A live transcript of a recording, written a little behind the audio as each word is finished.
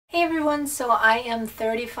Hey everyone, so I am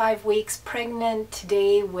 35 weeks pregnant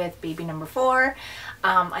today with baby number 4.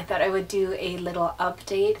 I thought I would do a little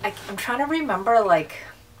update. I'm trying to remember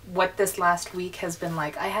what this last week has been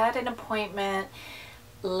like. I had an appointment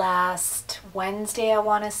last Wednesday, I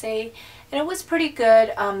want to say, and it was pretty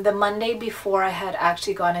good. The Monday before, I had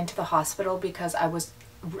actually gone into the hospital because I was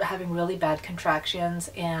having really bad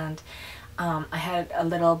contractions and I had a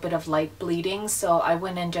little bit of light bleeding, so I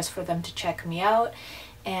went in just for them to check me out,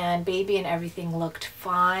 and baby and everything looked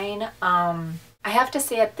fine. I have to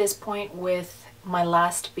say, at this point with my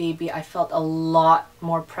last baby, I felt a lot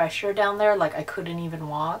more pressure down there, like I couldn't even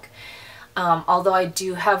walk. Although I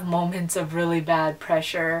do have moments of really bad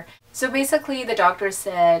pressure. So basically the doctor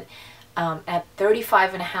said at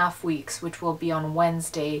 35.5 weeks, which will be on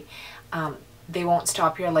Wednesday, they won't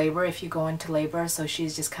stop your labor if you go into labor, so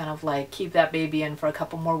she's just kind of like, keep that baby in for a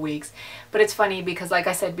couple more weeks. But it's funny because, like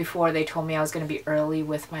I said before, they told me I was going to be early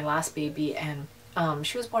with my last baby, and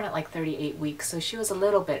she was born at like 38 weeks, so she was a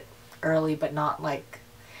little bit early, but not like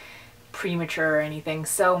premature or anything.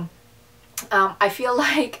 So I feel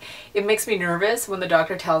like it makes me nervous when the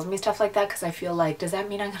doctor tells me stuff like that, because I feel like, does that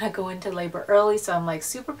mean I'm going to go into labor early? So I'm like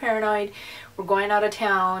super paranoid. We're going out of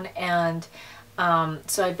town, and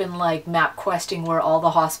so I've been like map questing where all the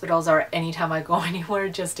hospitals are anytime I go anywhere,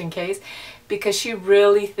 just in case, because she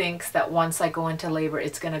really thinks that once I go into labor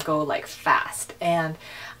it's gonna go like fast. And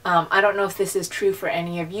I don't know if this is true for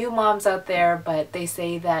any of you moms out there, but they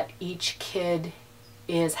say that each kid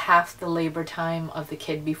is half the labor time of the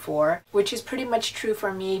kid before, which is pretty much true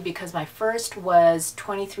for me, because my first was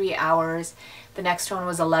 23 hours, the next one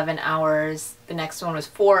was 11 hours, the next one was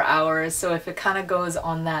 4 hours. So if it kind of goes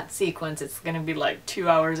on that sequence, it's going to be like 2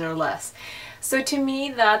 hours or less. So to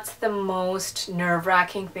me, that's the most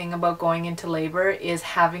nerve-wracking thing about going into labor, is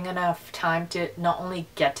having enough time to not only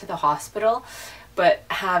get to the hospital, but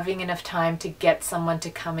having enough time to get someone to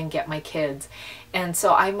come and get my kids. And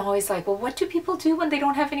so I'm always like, well, what do people do when they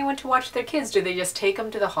don't have anyone to watch their kids? Do they just take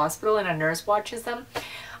them to the hospital and a nurse watches them?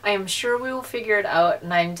 I am sure we will figure it out.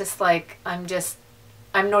 And I'm just like, I'm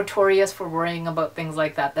notorious for worrying about things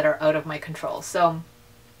like that that are out of my control. So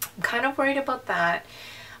I'm kind of worried about that.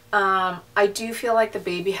 I do feel like the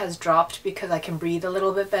baby has dropped because I can breathe a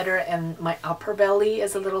little bit better, and my upper belly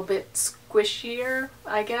is a little bit squishier,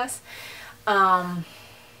 I guess. I'm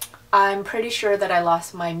pretty sure that I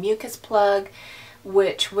lost my mucus plug,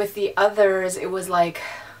 which with the others, it was like,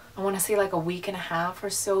 I want to say like a week and a half or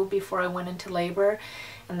so before I went into labor.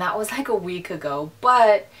 And that was like a week ago.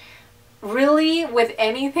 But really, with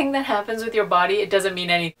anything that happens with your body, it doesn't mean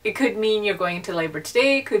anything. It could mean you're going into labor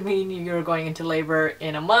today. It could mean you're going into labor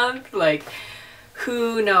in a month. Like,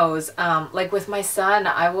 who knows? Like with my son,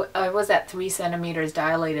 I was at 3 centimeters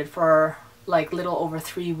dilated for like little over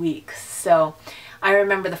 3 weeks. So I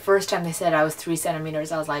remember the first time they said I was 3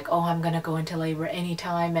 centimeters, I was like, oh, I'm gonna go into labor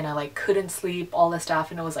anytime, and I like couldn't sleep, all this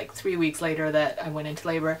stuff, and it was like 3 weeks later that I went into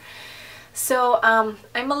labor. So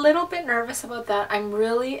I'm a little bit nervous about that. I'm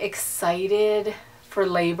really excited for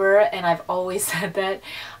labor, and I've always said that.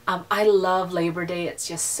 I love Labor Day. It's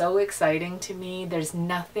just so exciting to me. There's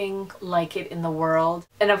nothing like it in the world.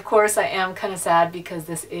 And of course I am kind of sad because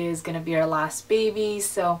this is going to be our last baby.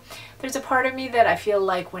 So there's a part of me that I feel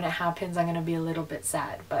like when it happens I'm going to be a little bit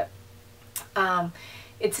sad. But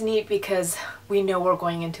it's neat because we know we're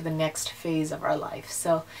going into the next phase of our life.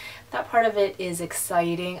 So that part of it is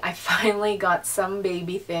exciting. I finally got some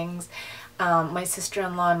baby things. My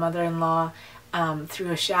sister-in-law and mother-in-law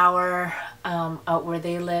threw a shower out where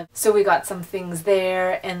they live, so we got some things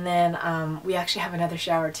there. And then we actually have another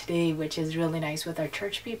shower today, which is really nice, with our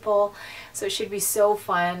church people, so it should be so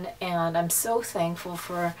fun. And I'm so thankful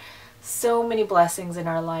for so many blessings in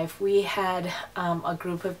our life. We had a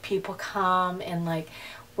group of people come and like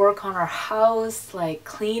work on our house, like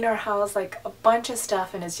clean our house, like a bunch of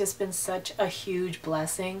stuff, and it's just been such a huge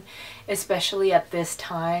blessing, especially at this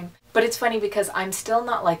time. But it's funny because I'm still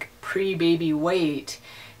not like pre-baby weight,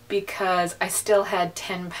 because I still had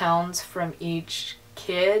 10 pounds from each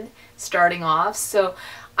kid starting off. So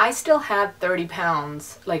I still had 30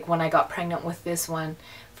 pounds like when I got pregnant with this one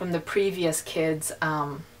from the previous kids,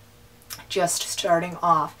 just starting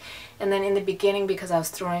off. And then in the beginning, because I was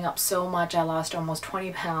throwing up so much, I lost almost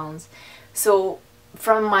 20 pounds. So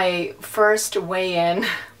from my first weigh-in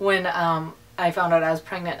when I found out I was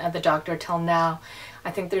pregnant at the doctor till now, I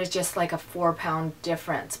think there's just like a 4-pound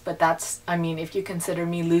difference. But that's, I mean, if you consider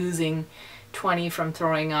me losing 20 from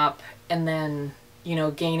throwing up and then, you know,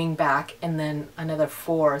 gaining back and then another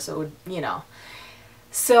 4, so it would, you know.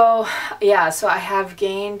 So yeah, so I have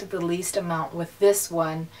gained the least amount with this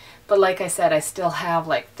one, But like I said, I still have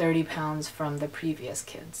like 30 pounds from the previous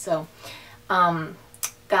kid. So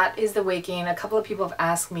that is the weight gain. A couple of people have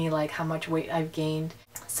asked me like how much weight I've gained.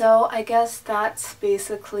 So I guess that's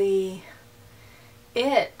basically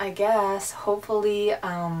it, I guess. Hopefully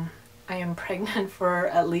I am pregnant for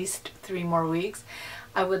at least 3 more weeks.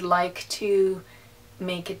 I would like to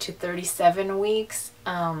make it to 37 weeks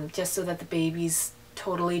just so that the baby's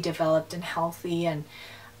totally developed and healthy, and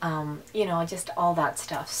you know, just all that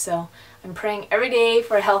stuff. So I'm praying every day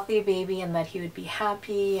for a healthy baby and that he would be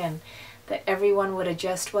happy and that everyone would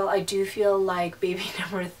adjust well. I do feel like baby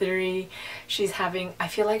number 3, she's having, I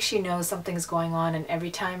feel like she knows something's going on, and every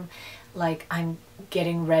time like I'm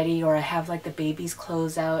getting ready or I have like the baby's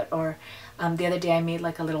clothes out, or the other day I made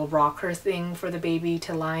like a little rocker thing for the baby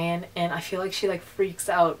to lie in, and I feel like she like freaks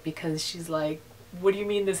out because she's like, what do you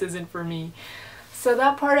mean this isn't for me? So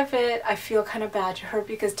that part of it, I feel kind of bad to her,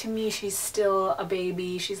 because to me she's still a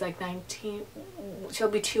baby. She's like 19, she'll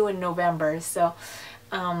be 2 in November. So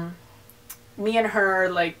me and her,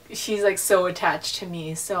 like, she's like so attached to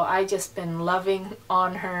me. So I just been loving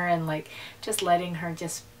on her and like just letting her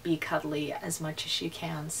just be cuddly as much as she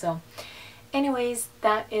can. So anyways,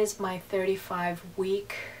 that is my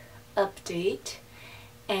 35-week update,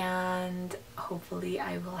 and hopefully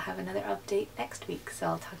I will have another update next week. So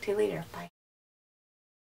I'll talk to you later. Bye.